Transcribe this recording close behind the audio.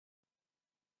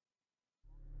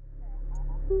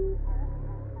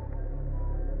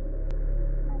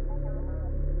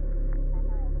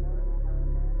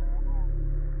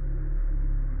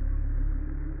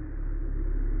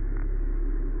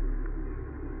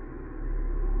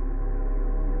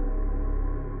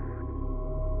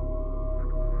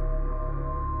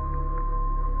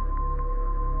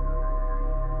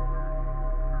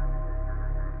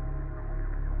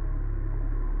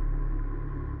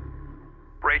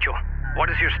Rachel, what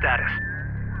is your status?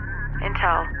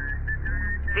 Intel.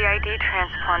 The ID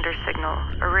transponder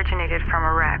signal originated from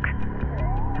a wreck.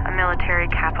 A military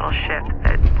capital ship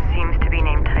that seems to be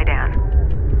named Tidan.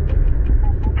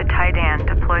 The Tidan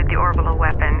deployed the orbital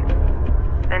weapon,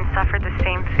 then suffered the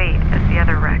same fate as the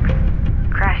other wrecks,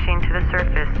 crashing to the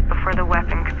surface before the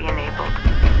weapon could be enabled.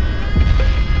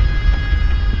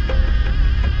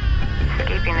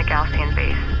 Escaping the Gaussian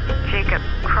base, Jacob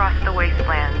crossed the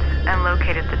wastelands and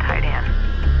located the Tidan.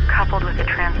 Coupled with a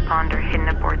transponder hidden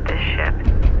aboard this ship,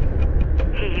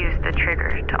 he used the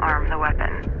trigger to arm the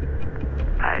weapon.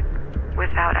 But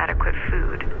without adequate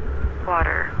food,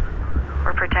 water,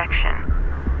 or protection,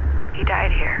 he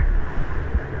died here.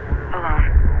 Alone.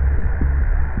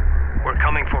 We're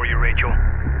coming for you, Rachel.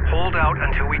 Hold out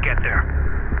until we get there.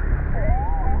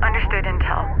 Understood,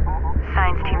 Intel.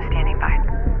 Science team standing by.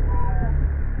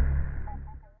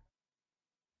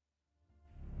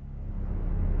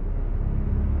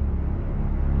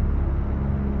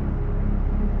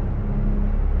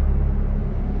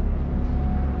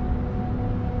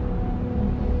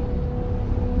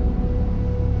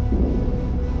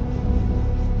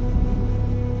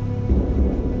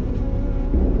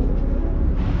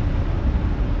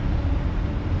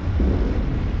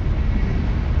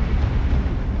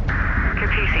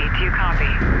 Do you copy?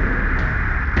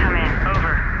 Come in.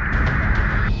 Over.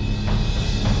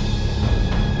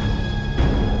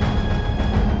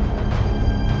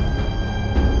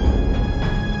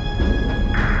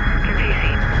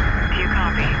 Capisi, do you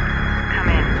copy? Come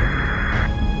in.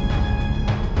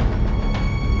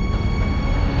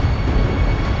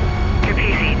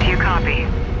 Capisi, do you copy?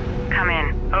 Come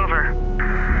in. Over.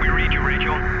 We read you,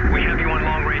 Rachel. We have you on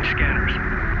long-range scanners.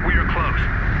 We are close.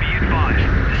 Be advised,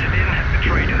 the Sedan has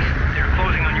betrayed us. They're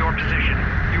closing on your position.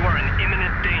 You are in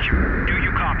imminent danger. Do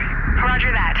you copy?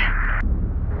 Roger that.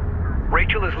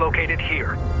 Rachel is located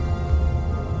here.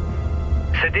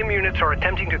 Sedim units are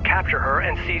attempting to capture her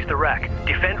and seize the wreck.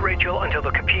 Defend Rachel until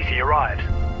the Capisi arrives.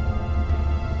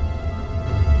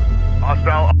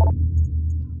 Hostile.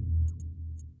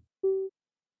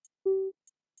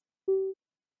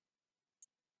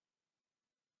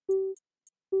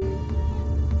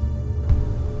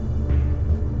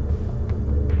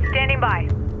 Standing by.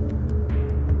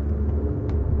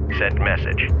 Send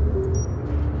message.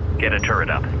 Get a turret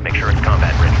up. Make sure it's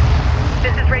combat ready.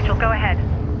 This is Rachel. Go ahead.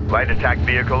 Light attack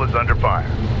vehicle is under fire.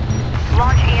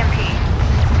 Launch EMP.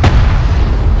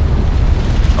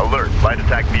 Alert. Light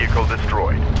attack vehicle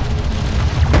destroyed.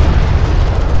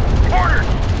 Orders!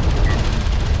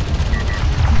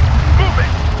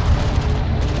 Moving!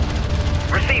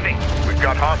 Receiving. We've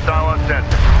got hostile on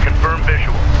sensor. Confirm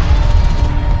visual.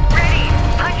 Ready.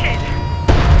 Punch it.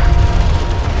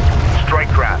 Strike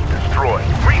craft destroyed.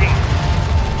 Reading.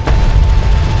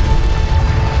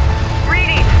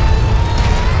 Reading.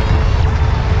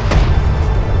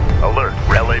 Alert.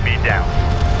 LAB down.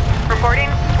 Reporting.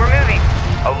 We're moving.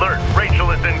 Alert.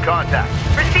 Rachel is in contact.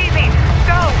 Receiving.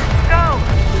 Go. Go.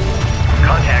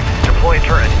 Contact. Deploy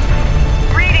turret.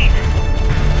 Reading.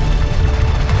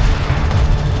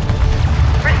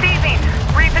 Receiving.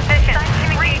 Reposition.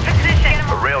 Reposition.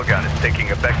 The railgun is taking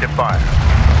effective fire.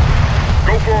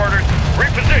 Go for orders.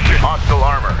 Reposition. Hostile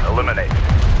armor eliminated.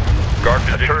 Guard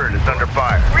The turret is under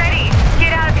fire. Ready.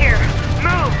 Get out of here.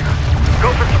 Move. Go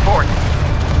for support.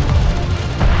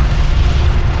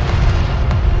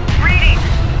 Reading.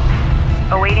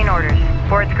 Awaiting orders.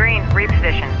 Board's green.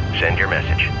 Reposition. Send your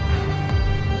message.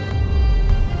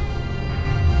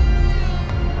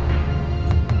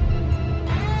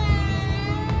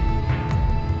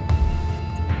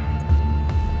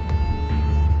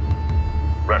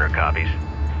 Runner copies.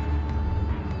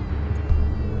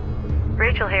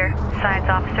 Rachel here. Science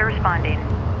officer responding.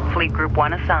 Fleet Group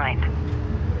 1 assigned.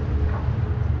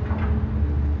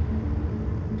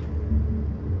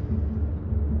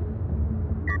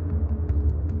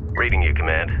 Reading you,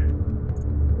 Command.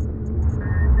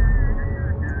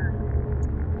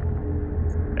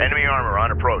 Enemy armor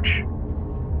on approach.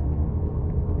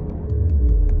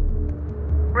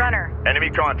 Runner. Enemy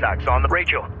contacts on the...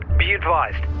 Rachel, be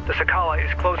advised. The Sakala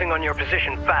is closing on your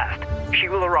position fast. She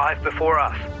will arrive before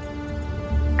us.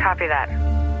 Copy that.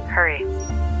 Hurry.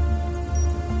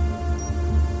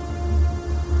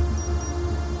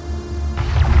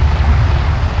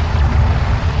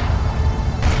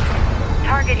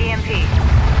 Target EMP.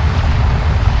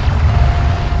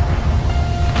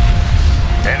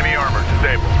 Enemy armor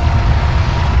disabled.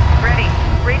 Ready.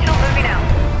 Rachel moving out.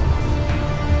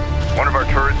 One of our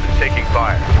turrets is taking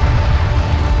fire.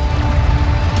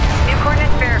 New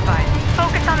coordinates verified.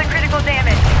 Focus on the critical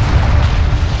damage.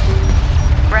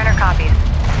 Runner copies.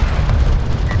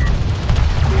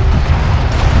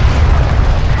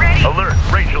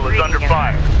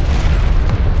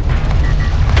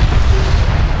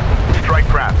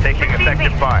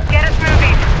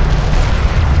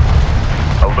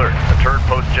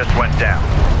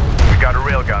 got a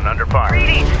railgun under fire.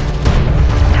 Reading.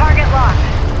 Target locked.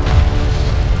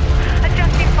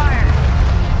 Adjusting fire.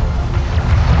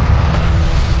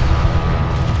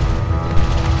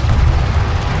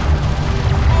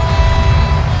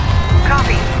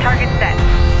 Copy. Target set.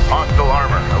 Hostile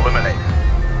armor eliminated.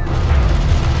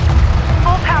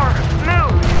 Full power.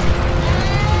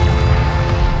 Move.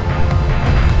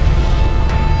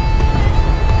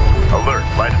 Alert.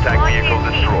 Light attack vehicle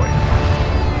destroyed.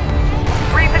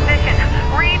 Reposition.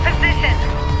 Reposition.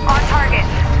 On target.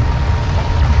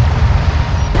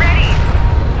 Ready.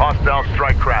 Hostile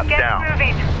strike craft Get down.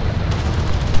 moving.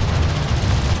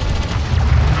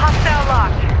 Hostile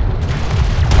locked.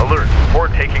 Alert.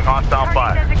 Support taking hostile Target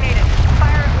fire. designated.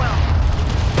 Fire at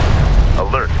will.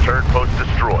 Alert. Turret post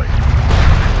destroyed.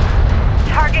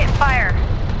 Target fire.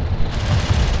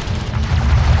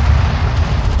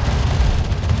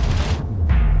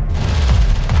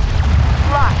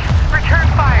 Locked. Return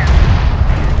fire.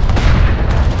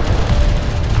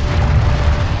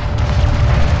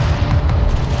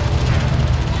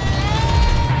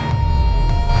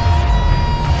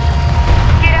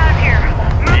 Get out of here.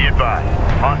 Move. Be advised.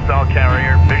 Hostile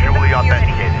carrier visually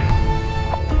authenticated.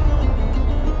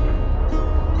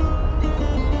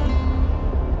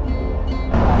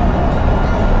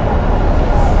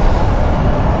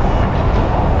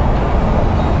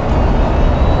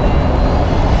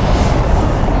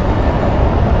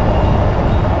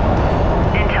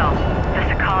 Intel. The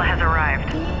Sakala has arrived.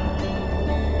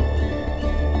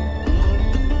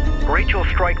 Rachel's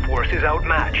strike force is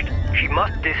outmatched. She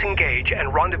must disengage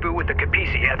and rendezvous with the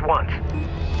Capisi at once.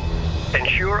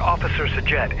 Ensure Officer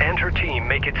Sajet and her team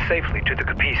make it safely to the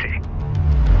Capisi.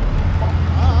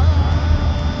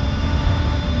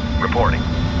 Reporting.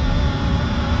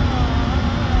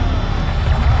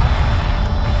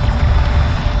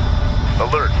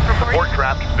 Alert. Support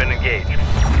craft has been engaged.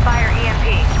 Fire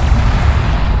EMP.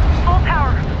 Full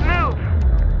power. Move.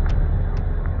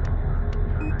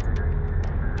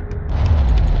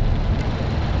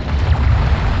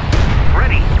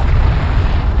 Ready.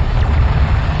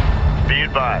 Be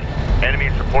advised. Enemy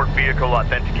support vehicle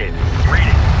authenticated.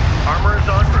 Reading. Armor is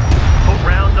en route. Put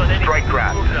rounds on any Strike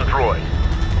craft moves up. destroyed.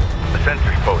 The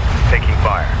sensors post is taking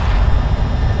fire.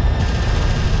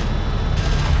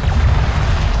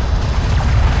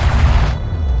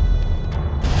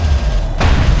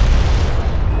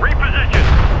 Reposition.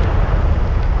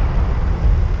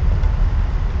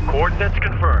 Coordinates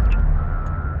confirmed.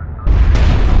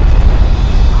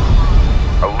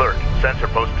 Alert. Sensor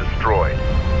post destroyed.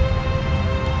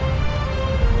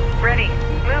 Ready.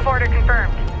 Move order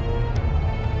confirmed.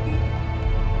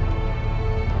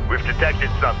 We've detected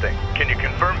something. Can you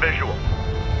confirm visual?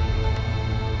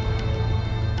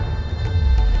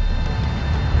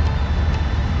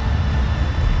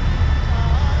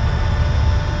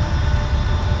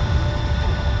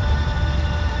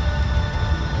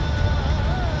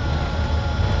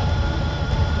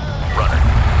 Runner.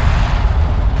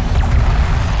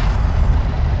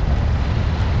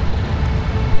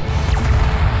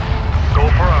 Go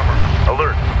for armor.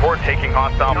 Alert. Support taking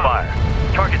hostile fire.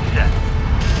 Target set.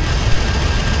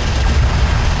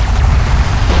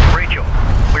 Rachel,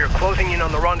 we are closing in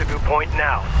on the rendezvous point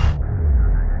now.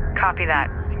 Copy that.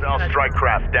 Hostile strike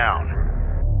craft down.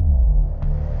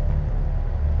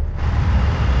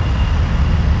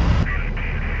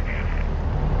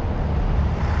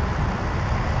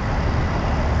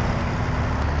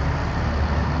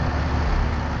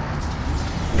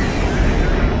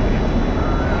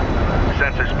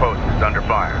 Sensors post is under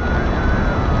fire.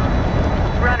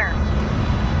 Runner.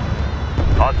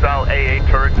 Hostile AA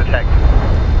turret detected.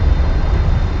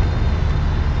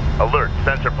 Alert.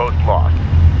 Sensor post lost.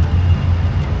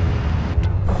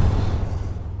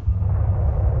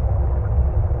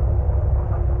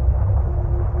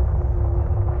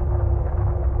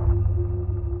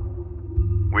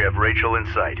 We have Rachel in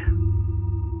sight.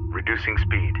 Reducing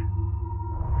speed.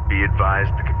 Be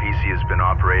advised, the Capisi has been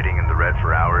operating in the red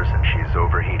for hours and she's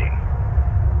overheating.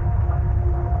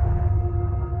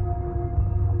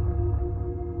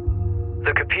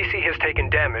 The Capisi has taken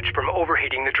damage from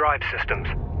overheating the drive systems.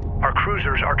 Our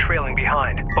cruisers are trailing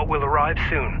behind, but will arrive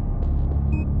soon.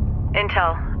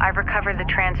 Intel, I've recovered the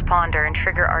transponder and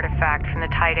trigger artifact from the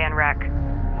Titan wreck.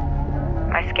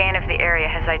 My scan of the area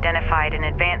has identified an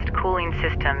advanced cooling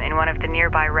system in one of the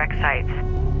nearby wreck sites.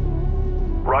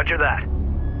 Roger that.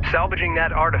 Salvaging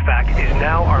that artifact is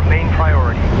now our main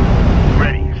priority.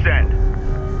 Ready, send.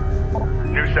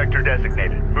 New sector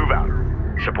designated. Move out.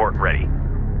 Support ready.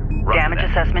 Roger Damage that.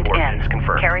 assessment Coordinates in.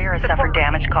 confirmed. Carrier has suffered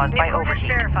damage caused by Coordinates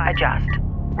overheat. verified. Adjust.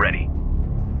 Ready.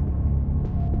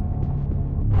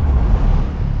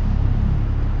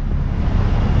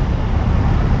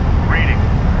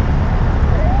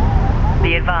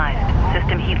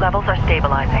 levels are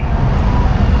stabilizing.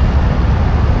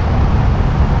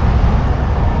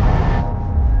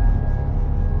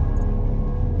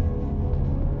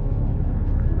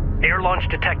 Air launch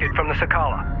detected from the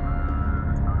Sakala.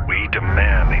 We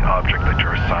demand the object that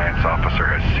your science officer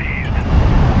has seized.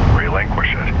 Relinquish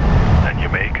it, and you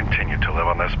may continue to live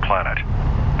on this planet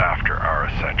after our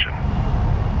ascension.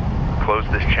 Close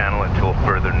this channel until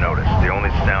further notice. The only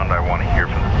sound I want to hear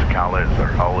from the Sakala is their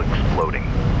hull exploding.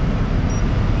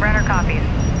 Runner copies.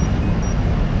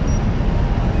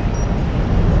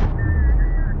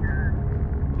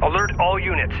 Alert all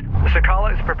units. The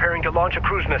Sakala is preparing to launch a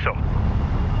cruise missile.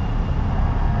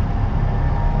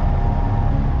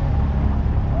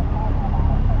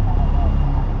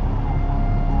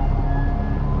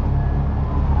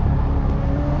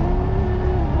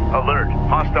 Alert.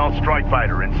 Hostile strike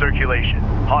fighter in circulation.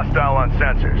 Hostile on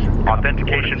sensors.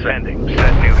 Authentication pending.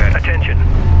 Set new head. Attention.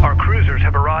 Our cruisers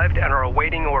have arrived and are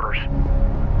awaiting orders.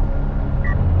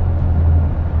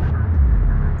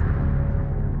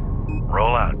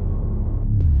 Roll out.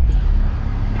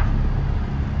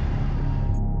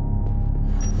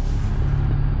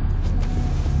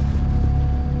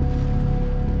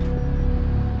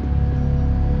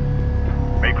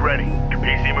 Make ready.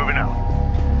 Capisi moving out.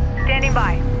 Standing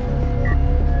by.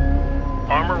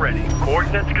 Armor ready.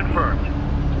 Coordinates confirmed.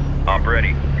 Op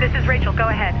ready. This is Rachel. Go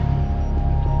ahead.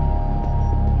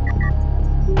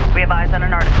 We have eyes on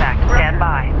an artifact. Stand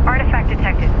by. Artifact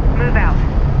detected. Move out.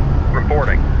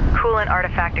 Reporting. Coolant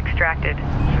artifact extracted.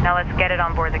 Now let's get it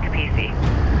on board the Capisi.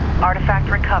 Artifact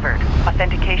recovered.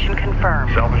 Authentication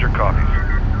confirmed. Salvage your copies.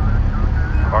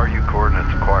 RU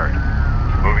coordinates acquired.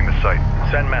 Moving the site.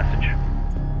 Send message.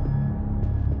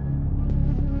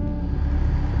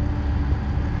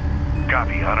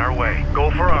 Copy, on our way.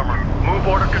 Go for armor. Move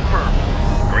order confirmed.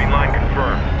 Green line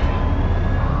confirmed.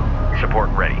 Support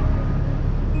ready.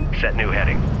 Set new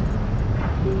heading.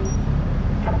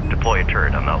 Deploy a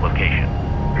turret on that location.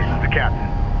 This is the captain.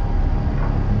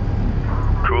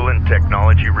 Coolant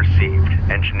technology received.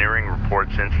 Engineering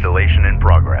reports installation in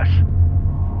progress.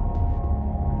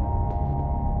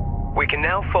 We can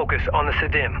now focus on the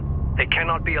Sidim. They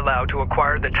cannot be allowed to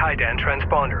acquire the Taidan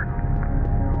transponder.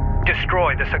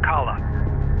 Destroy the Sakala.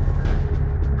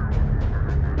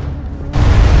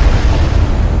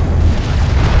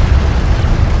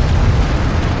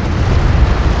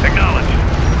 Acknowledge.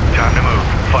 Time to move.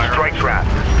 Fire. Strike craft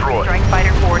destroyed. Strike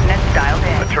fighter coordinates dialed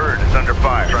The in. turret is under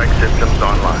fire. Strike systems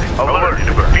online. Alert.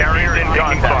 Carriers in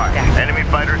taking fire. Enemy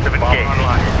fighters have engaged.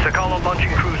 Sakala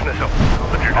launching cruise missile.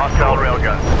 Hostile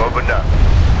railgun opened up.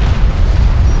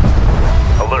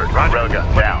 Alert.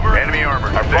 Railgun down. Enemy armor.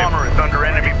 Our bomber is under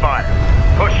enemy fire.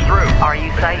 Push through. RU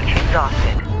site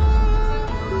exhausted.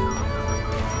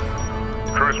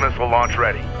 Cruise missile launch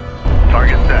ready.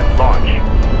 Target set. Launch.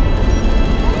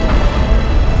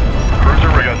 Cruiser,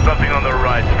 we got something on the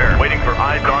horizon. Waiting for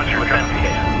eyes on to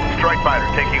authenticate. Strike fighter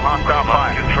taking hostile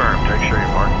fire. Confirmed. Make sure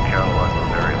you mark and catalog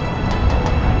those areas.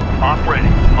 Off ready.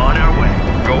 On our way.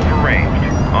 Go for ranged.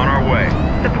 On our way.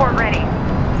 Support ready.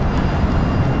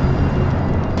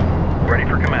 Ready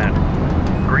for command.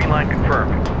 Green line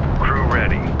confirmed. Crew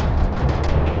ready.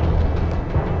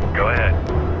 Go ahead.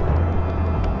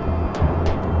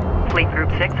 Fleet Group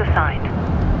 6 assigned.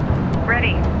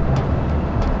 Ready.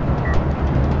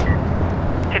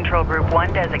 Control Group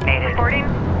 1 designated. Reporting.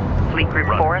 Fleet Group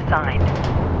 4 assigned.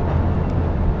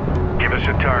 Give us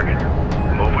a target.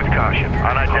 Move with caution.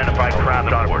 Unidentified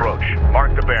craft on approach.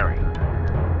 Mark the bearing.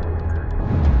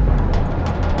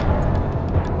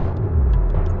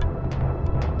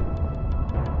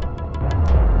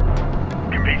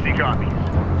 Capisi copies.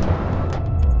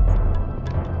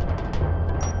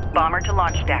 Bomber to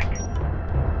launch deck.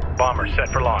 Bomber set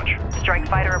for launch. Strike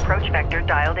fighter approach vector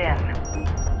dialed in.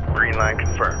 Green line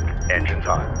confirmed. Engines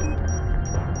on.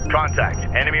 Contact.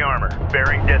 Enemy armor.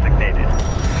 Bearing designated.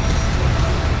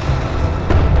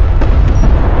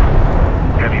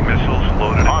 Heavy missiles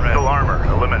loaded. Hostile armor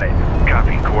eliminated.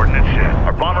 Copy. Coordinates set.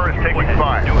 Our bomber is taking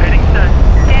fire. New heading set.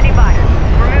 Standing by.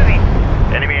 We're moving.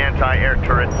 Enemy anti-air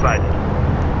turret sighted.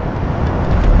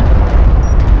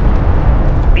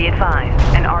 Be advised,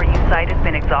 an RU site has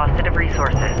been exhausted of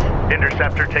resources.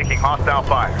 Interceptor taking hostile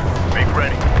fire. Make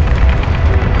ready.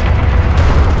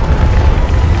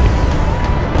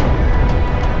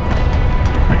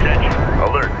 Attention.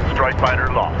 Alert. Strike fighter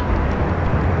lost.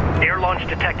 Air launch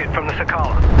detected from the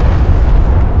Sakala.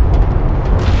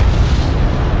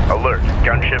 Alert.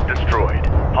 Gunship destroyed.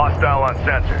 Hostile on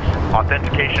sensors.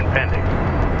 Authentication pending.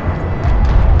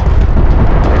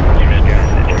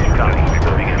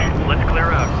 Let's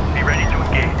clear out. Be ready to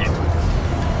engage.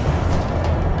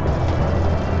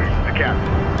 This is the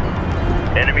captain.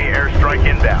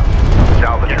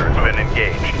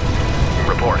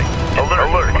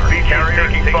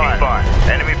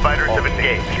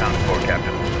 Engage. Count for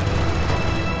Captain.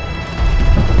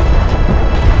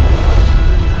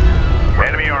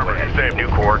 Enemy armor disabled. New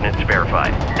coordinates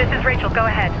verified. This is Rachel, go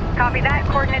ahead. Copy that,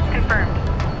 coordinates confirmed.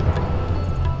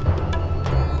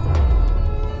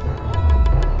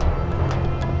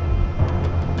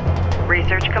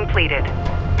 Research completed.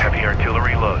 Heavy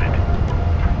artillery loaded.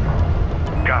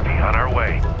 Copy, on our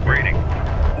way. Reading.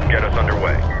 Get us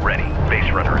underway. Ready.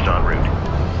 Base runner is en route.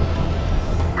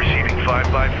 Receiving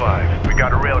 5x5. We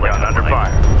got a railgun under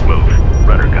fire. Move.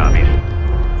 Runner copies.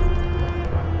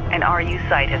 An RU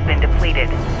site has been depleted.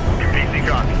 PC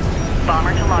copy.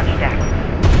 Bomber to launch deck.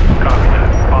 Copy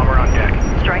that. Bomber on deck.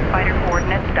 Strike fighter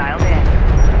coordinates dialed in.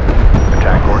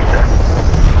 Attack course set.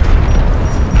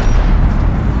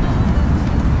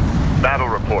 Battle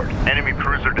report. Enemy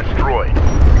cruiser destroyed.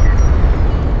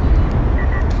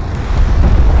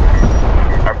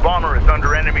 Our bomber is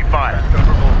under enemy fire.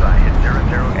 Over bullseye. Hit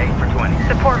 008 for 20.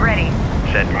 Support ready.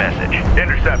 Send message.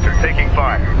 Interceptor taking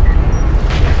fire.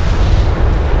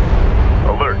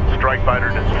 Alert. Strike fighter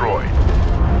destroyed.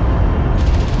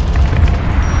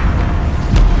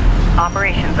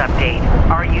 Operations update.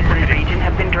 RUs in the region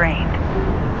have been drained.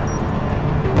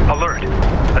 Alert.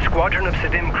 A squadron of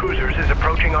Sidim cruisers is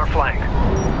approaching our flank.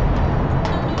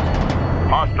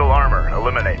 Hostile armor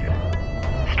eliminated.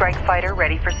 Strike fighter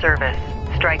ready for service.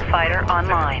 Strike fighter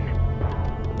online.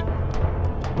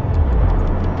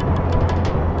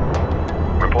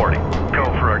 Reporting. Go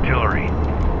for artillery.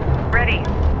 Ready.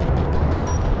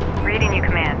 Reading you,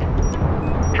 command.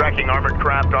 Tracking armored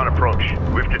craft on approach.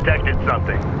 We've detected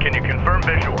something. Can you confirm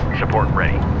visual? Support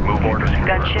ready. Move orders.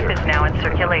 Gunship is now in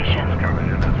circulation. Coming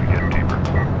in as we get deeper.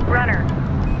 Runner,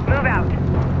 move out.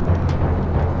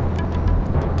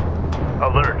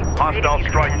 Alert. Hostile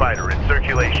strike fighter in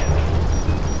circulation.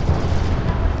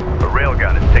 The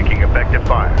railgun is taking effective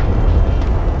fire.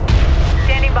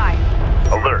 Standing by.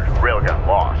 Alert. Railgun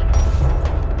lost.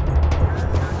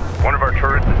 One of our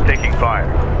turrets is taking fire.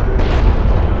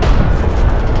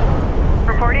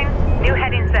 Reporting, new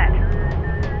heading set.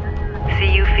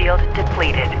 CU field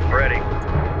depleted. Ready.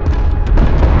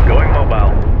 Going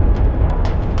mobile.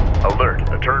 Alert.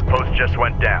 A turret post just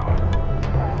went down.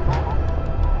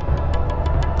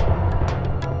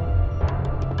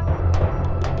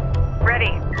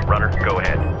 Ready. Runner, go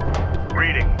ahead.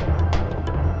 Reading.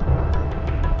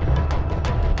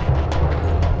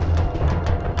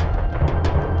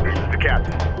 This is the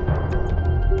captain.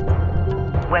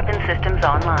 Weapon systems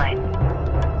online.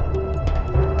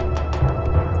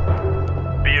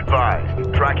 Be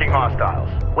advised. Tracking hostiles.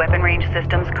 Weapon range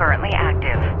systems currently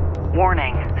active.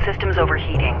 Warning, systems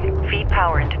overheating. Feed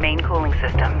power into main cooling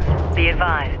systems. Be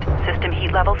advised, system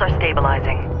heat levels are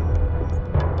stabilizing.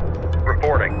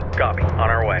 Reporting. Copy. On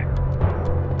our way.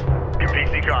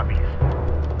 PC copies.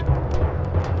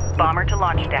 Bomber to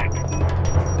launch deck.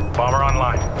 Bomber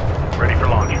online. Ready for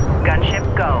launch. Gunship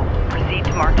go. Proceed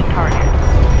to marked target.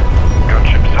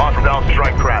 Gunship hostile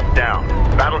strike craft down.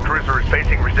 Battle cruiser is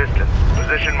facing resistance.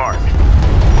 Position marked.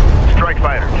 Strike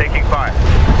fighter taking fire.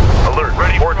 Alert.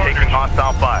 Ready for taking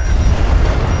hostile fire.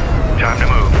 Time to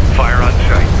move. Fire on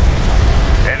sight.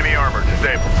 Enemy armor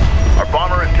disabled. Our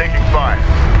bomber is taking fire.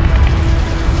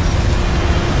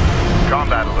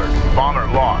 Combat alert. Bomber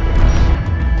lost.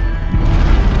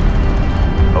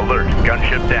 Alert.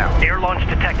 Gunship down. Air launch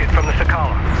detected from the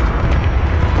Sakala.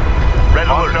 Red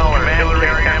alert. Command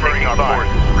carrier hammering on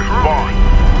forces. Respond.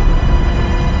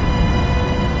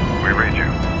 We read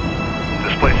you.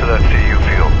 Displace to that CU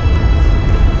field.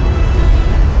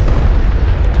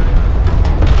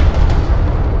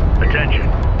 Attention.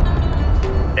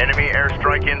 Enemy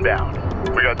airstrike inbound.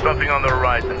 We got something on the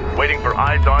horizon. Waiting for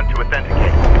eyes on to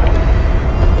authenticate.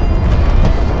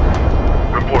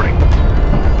 Reporting.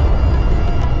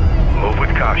 Move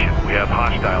with caution. We have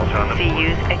hostiles on the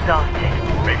CU's exhausted.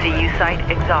 CU site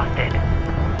exhausted.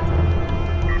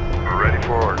 We're ready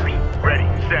for orders. Ready.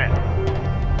 Send.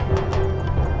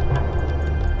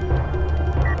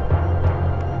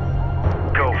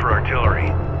 Go for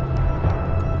artillery.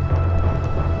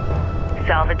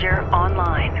 Salvager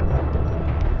online.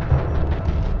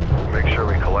 Make sure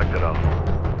we collect it all.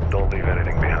 Don't leave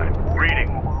anything behind. Reading.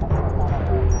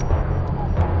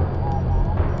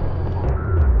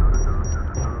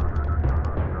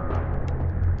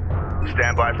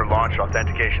 Stand by for launch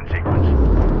authentication sequence.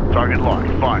 Target locked.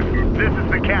 Fire. This is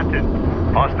the captain.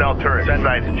 Hostile turret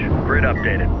sighted. Grid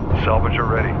updated. Salvager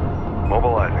ready.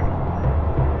 Mobilizing.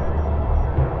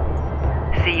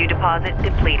 CU deposit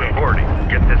depleted. Reporting.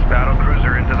 Get this battle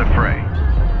cruiser into the fray.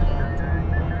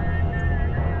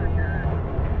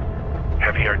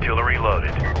 Heavy artillery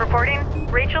loaded. Reporting,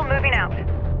 Rachel moving out.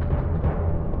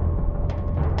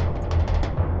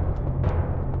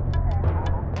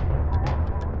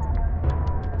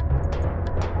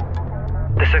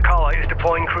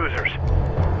 Deploying cruisers.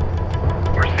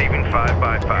 Receiving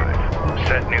 5x5.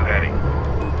 Set new heading.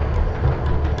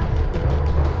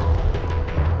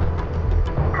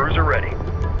 Cruiser ready.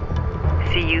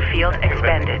 CU field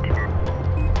expended.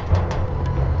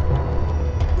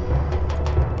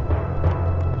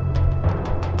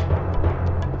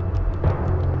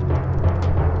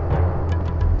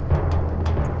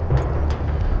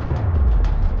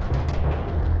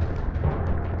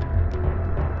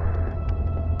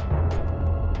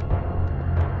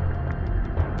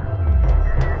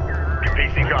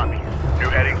 PC copies. New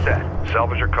heading set.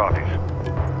 Salvager copies.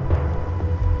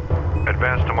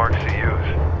 Advance to mark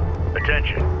CUs.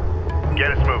 Attention.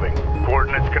 Get us moving.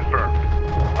 Coordinates confirmed.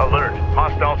 Alert.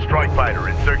 Hostile strike fighter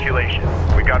in circulation.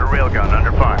 We got a railgun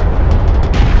under fire.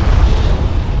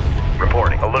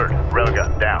 Reporting. Alert.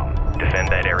 Railgun down. Defend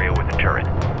that area with the turret.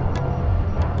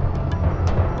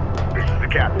 This is the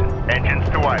captain. Engines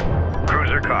to idle.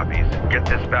 Cruiser copies. Get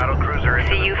this battle cruiser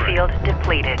into CU the front. field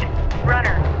depleted.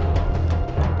 Runner.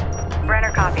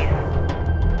 Runner copies.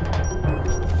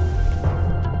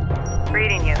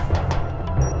 Reading you.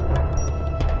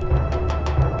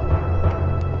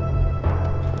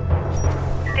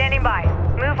 Standing by.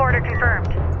 Move order confirmed.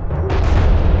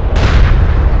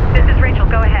 This is Rachel.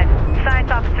 Go ahead. Science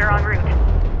officer en route.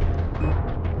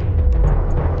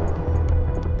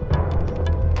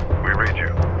 We read you.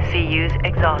 CUs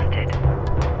exhausted.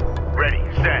 Ready.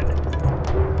 Send.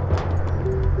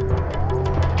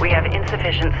 We have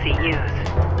insufficient CUs.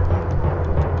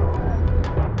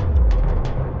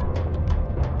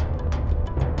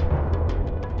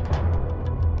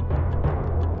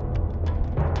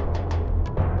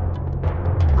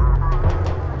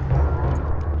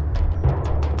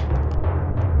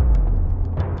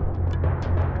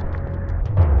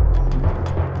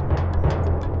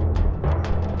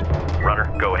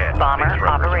 Runner, go ahead. Bomber Please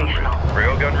run operational.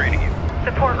 Railgun reading you.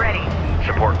 Support ready.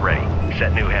 Support ready.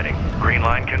 Set new heading. Green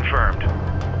line confirmed.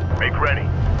 Make ready.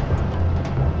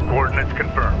 Coordinates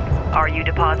confirmed. RU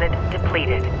deposit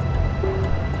depleted.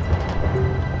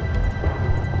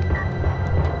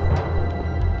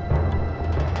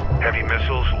 Heavy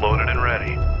missiles loaded and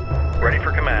ready. Ready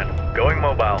for command. Going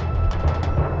mobile.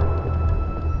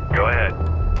 Go ahead.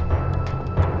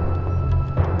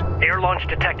 Air launch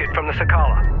detected from the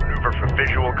Sakala. Maneuver for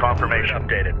visual confirmation.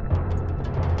 Updated.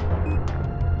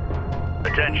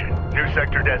 Attention. New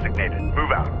sector designated.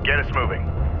 Move out. Get us moving.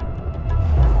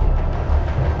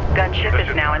 Gunship This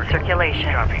is now in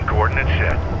circulation. Copy. Coordinates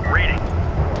set. Reading.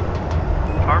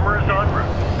 Armor is en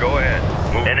route. Go ahead.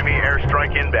 Move. Enemy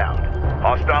airstrike inbound.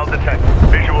 Hostile detected.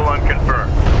 Visual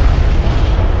unconfirmed.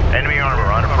 Enemy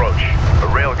armor on approach. A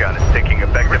railgun is taking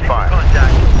effective fire.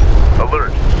 Contact.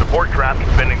 Alert. Support craft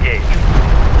has been engaged.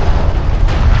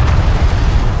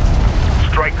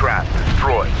 Strike craft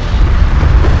destroyed.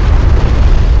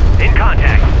 In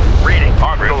contact. Reading.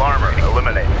 Hostile armor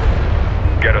eliminated.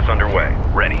 Get us underway.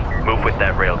 Ready. Move with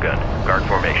that railgun. Guard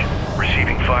formation.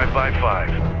 Receiving 5x5.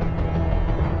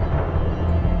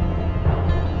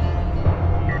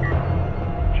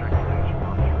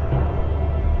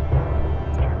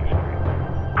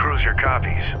 Cruiser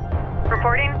copies.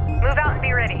 Reporting. Move out and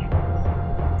be ready.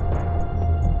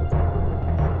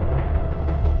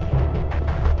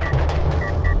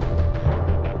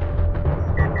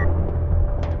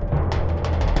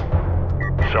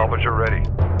 Salvager ready.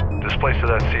 Displace to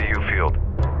that CU field.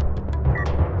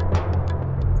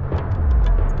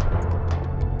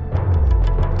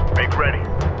 Make ready.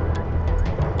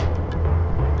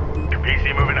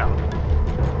 PC moving out.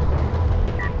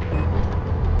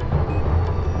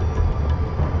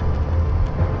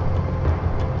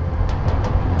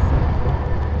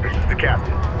 This is the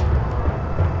captain.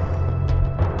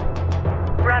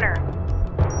 Runner.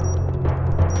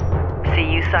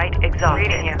 CU site exhausted.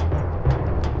 Reading you.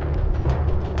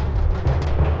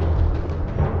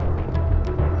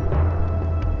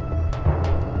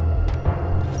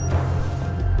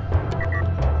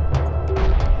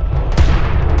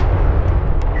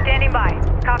 Standing by.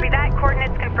 Copy that.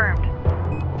 Coordinates confirmed.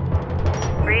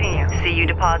 Reading you. CU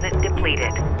deposit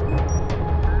depleted.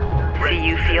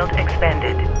 CU field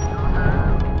expended.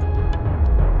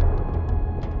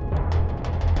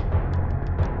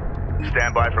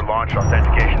 Stand by for launch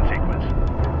authentication sequence.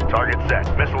 Target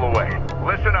set. Missile away.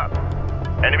 Listen up.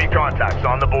 Enemy contacts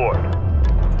on the board.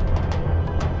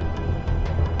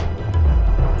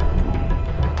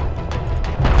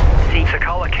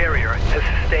 Sakala carrier has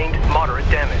sustained moderate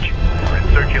damage. We're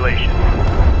in circulation.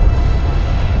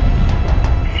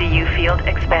 CU field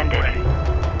expended.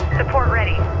 Support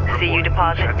ready. CU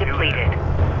deposit Set new depleted.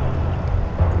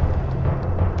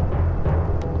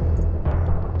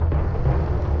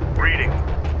 Reading.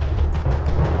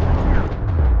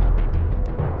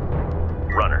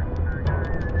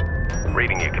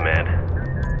 Command.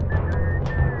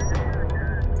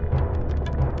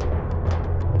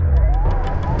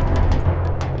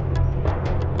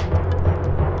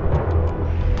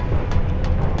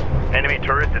 Enemy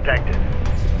turret detected.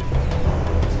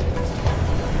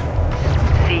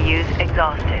 CU's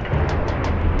exhausted.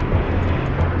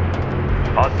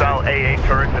 Hostile AA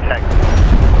turret detected.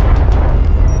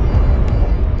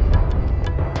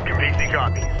 PC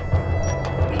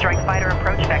copies. Strike fighter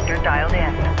approach vector dialed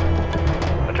in.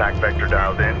 Attack vector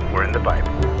dialed in. We're in the pipe.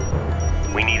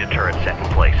 We need a turret set in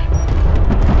place.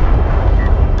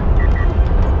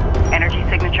 Energy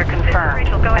signature confirmed.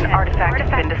 Rachel, go An ahead. artifact has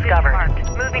been discovered. Marked.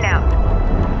 Moving out.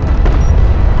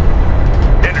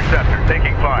 Interceptor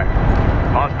taking fire.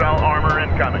 Hostile armor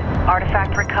incoming.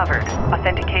 Artifact recovered.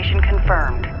 Authentication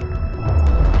confirmed.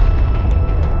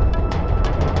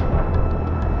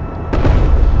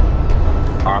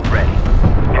 Op ready.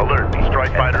 Alert.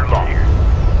 Strike fighter lost.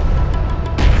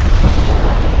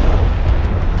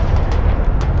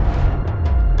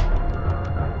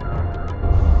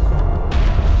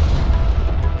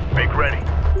 Make ready.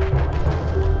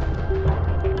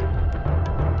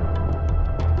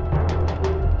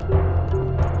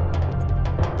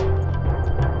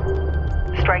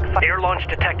 Strike Air launch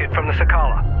detected from the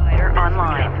Sakala. fighter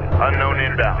online. Unknown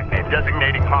inbound.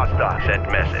 Designating hostile. Send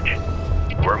message.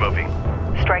 We're moving.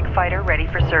 Strike fighter ready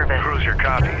for service. Cruiser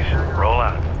copies. Roll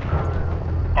out.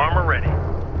 Armor ready.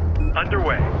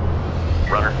 Underway.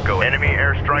 Runner, go ahead. Enemy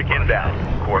airstrike inbound.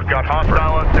 We've got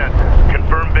hostile on sensors.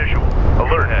 Confirm visual.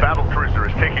 Alert. Battle cruiser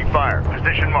is taking fire.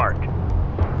 Position marked.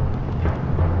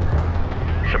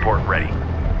 Support ready.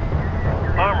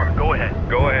 Armor, go ahead.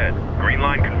 Go ahead. Green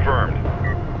line confirmed.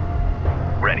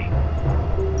 Ready.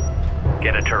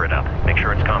 Get a turret up. Make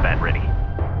sure it's combat ready.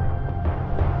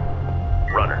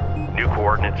 Runner, new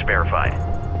coordinates verified.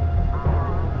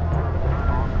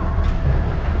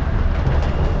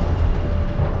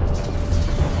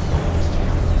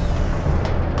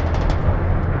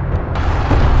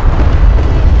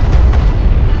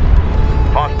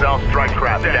 Hostile strike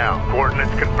craft down.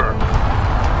 Coordinates confirmed.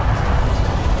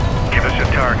 Give us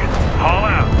a target. Haul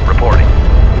out. Reporting.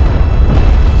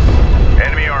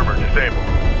 Enemy armor disabled.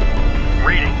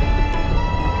 Reading.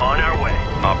 On our way.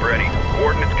 Op ready.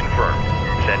 Coordinates confirmed.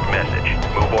 Send message.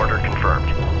 Move order confirmed.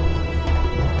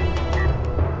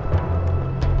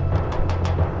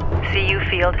 CU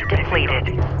field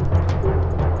depleted.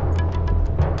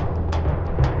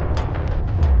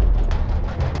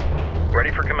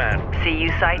 Ready for command. CU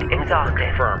site exhausted.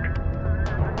 Confirmed.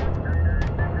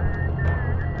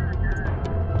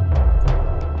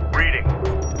 Reading.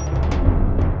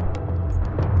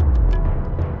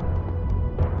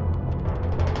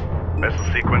 Missile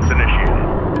sequence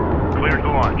initiated. Cleared to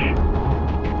launch.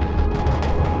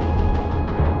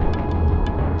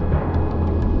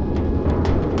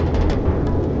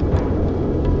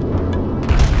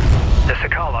 The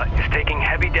Sakala is taking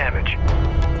heavy damage.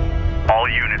 All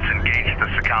units engage the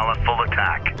Sakala full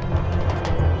attack.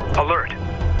 Alert.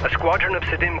 A squadron of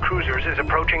Sidim cruisers is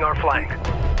approaching our flank.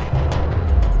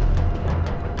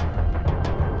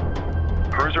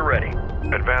 Cruiser ready.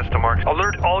 Advance to mark.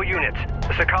 Alert all units.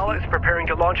 The Sakala is preparing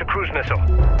to launch a cruise missile.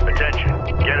 Attention.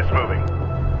 Get us moving.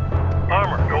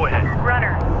 Armor, go ahead.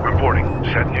 Runner. Reporting.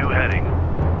 Set new heading.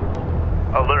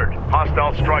 Alert.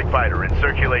 Hostile strike fighter in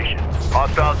circulation.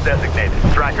 Hostiles designated.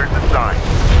 Trackers assigned.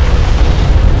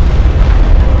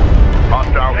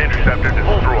 Hostile interceptor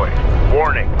destroyed.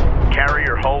 Warning.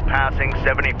 Carrier hull passing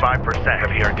 75%.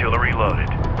 Heavy artillery loaded.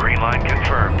 Green line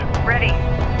confirmed. Ready.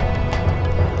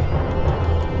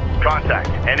 Contact.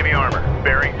 Enemy armor.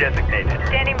 Bearing designated.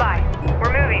 Standing by.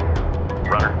 We're moving.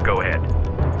 Runner, go ahead.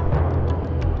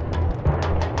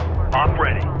 Op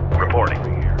ready. Reporting.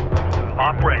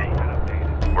 Op ready.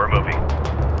 We're moving.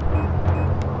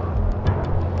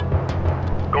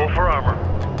 Go for armor.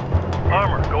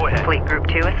 Armor, go ahead. Fleet Group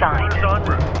 2 assigned. Cruise en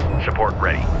route. Support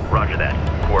ready. Roger that.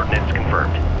 Coordinates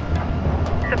confirmed.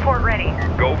 Support ready.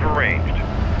 Go for ranged.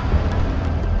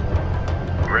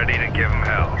 Ready to give them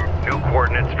hell. New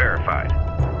coordinates verified.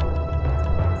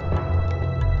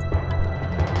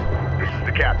 This is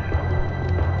the captain.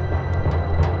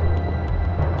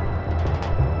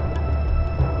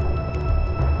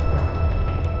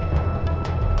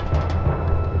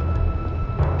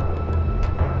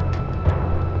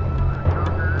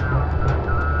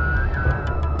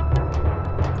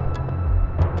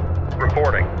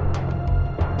 Reporting.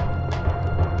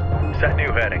 Set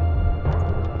new heading.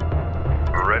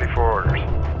 We're ready for orders.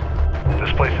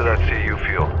 Displace to that CU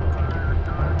field.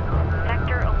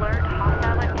 Sector alert.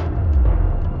 Hostile.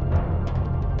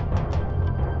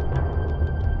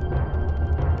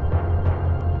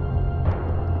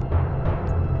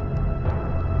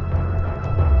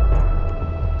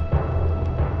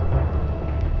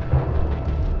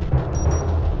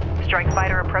 Strike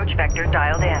fighter approach vector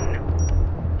dialed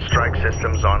in. Strike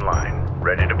systems online.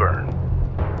 Ready to burn.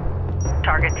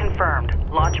 Target confirmed.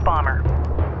 Launch bomber.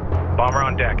 Bomber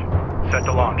on deck. Set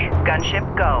to launch.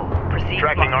 Gunship go. Proceed.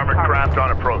 Tracking armored craft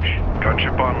on approach.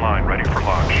 Gunship online, ready for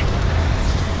launch.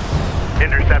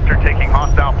 Interceptor taking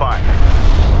hostile fire.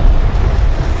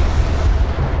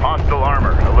 Hostile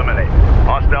armor eliminated.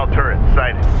 Hostile turret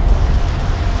sighted.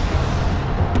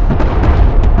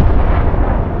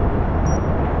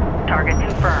 Target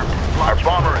confirmed. Our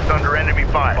bomber is under enemy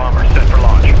fire. Bomber set for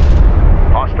launch.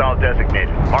 Hostile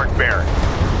designated. Mark Baron.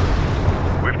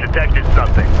 We've detected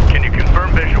something. Can you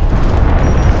confirm visual?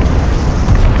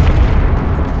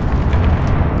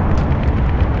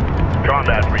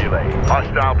 Combat relay.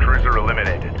 Hostile cruiser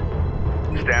eliminated.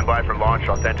 Stand by for launch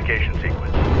authentication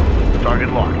sequence.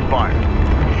 Target locked. Fire.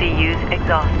 CUs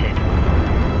exhausted.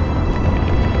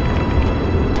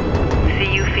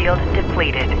 CU field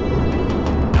depleted.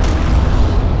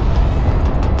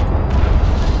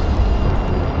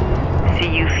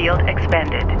 CU field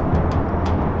expended.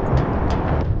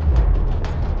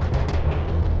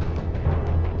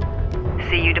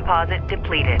 CU deposit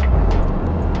depleted.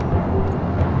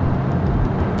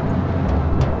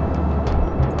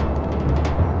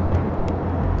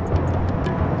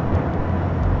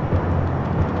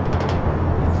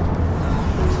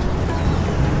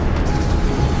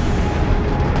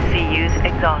 CUs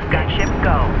exhaust. Gunship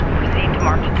go. Proceed to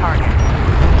mark to target.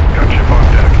 Gunship on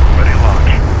deck, ready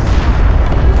launch.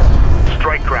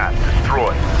 Strike craft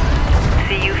destroyed.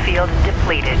 CU field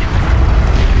depleted.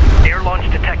 Air launch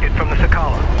detected from the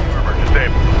Sakala. Armor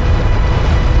disabled.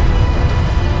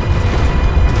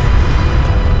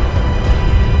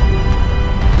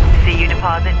 CU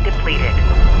deposit depleted.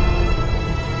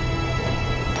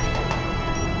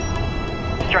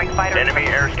 Strike fighter. Enemy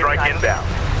airstrike inbound.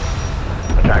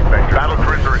 Attack vector. Battle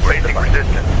cruiser is facing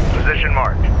resistance. Position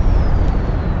marked.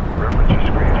 Reference your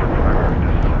screens for primary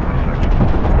distance in this section.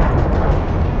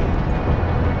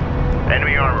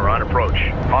 Enemy armor on approach.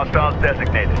 Hostiles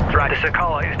designated. The Track.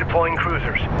 Sakala is deploying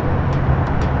cruisers.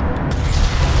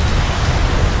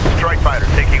 Strike fighter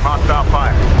taking hostile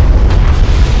fire.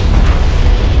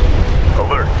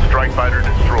 Alert. Strike fighter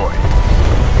destroyed.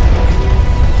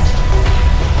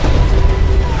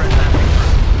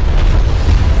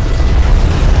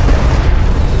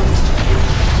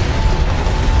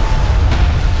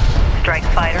 Strike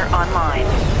fighter online.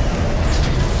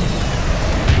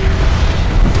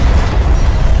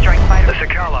 Strike fighter. The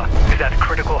Sakala is at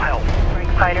critical health. Strike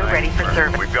fighter ready for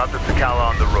service. We've got the Sakala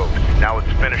on the ropes. Now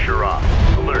let's finish her off.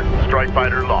 Alert. Strike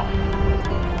fighter lost.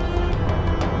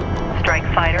 Strike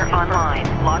fighter online.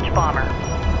 Launch bomber.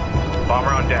 Bomber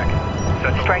on deck.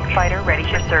 Set to Strike launch. fighter ready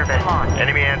for service. Launch.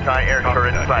 Enemy anti-air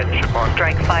turret sighted. Ship on deck.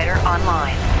 Strike fighter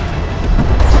online.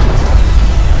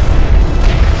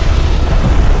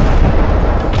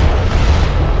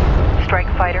 Strike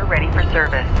fighter ready for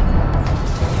service.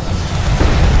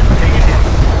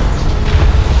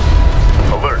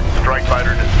 Alert. Strike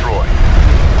fighter destroyed.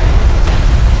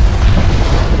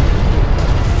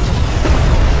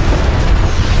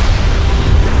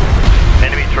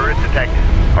 Enemy turret detected.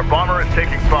 Our bomber is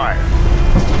taking fire.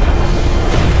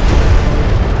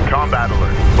 Combat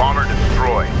alert. Bomber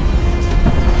destroyed.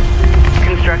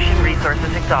 Construction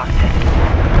resources exhausted.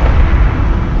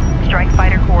 Strike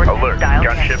fighter coordinates Alert. dialed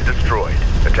in. Gunship destroyed.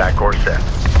 Attack course set.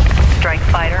 Strike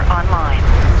fighter online.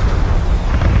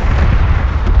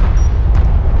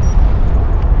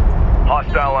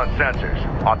 Hostile on sensors.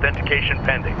 Authentication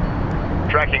pending.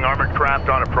 Tracking armored craft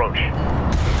on approach.